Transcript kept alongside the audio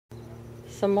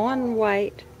Samoan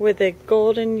white with the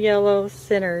golden yellow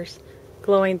centers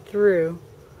glowing through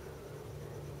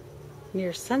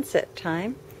near sunset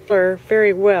time. Are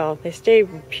very well. They stay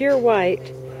pure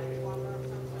white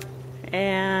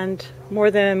and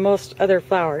more than most other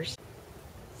flowers.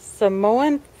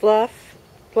 Samoan Fluff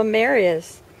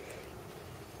Plumerias,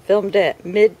 filmed at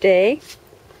midday.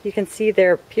 You can see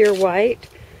they're pure white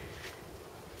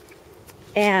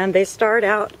and they start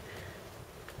out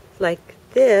like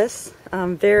this,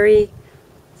 very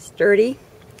sturdy.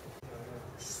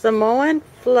 Samoan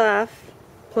Fluff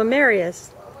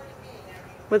Plumerias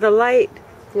with a light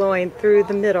glowing through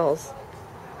the middles.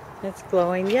 It's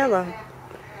glowing yellow.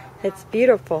 It's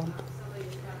beautiful.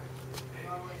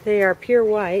 They are pure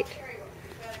white.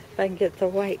 If I can get the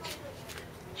white,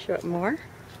 show it more.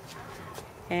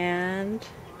 And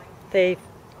they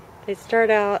start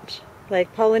out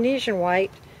like Polynesian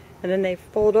white, and then they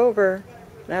fold over.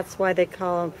 That's why they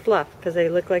call them fluff, because they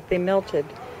look like they melted.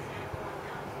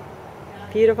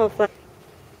 Beautiful fluff.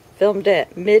 Filmed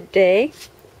at midday.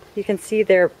 You can see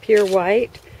they're pure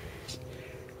white,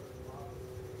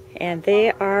 and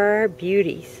they are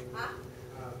beauties.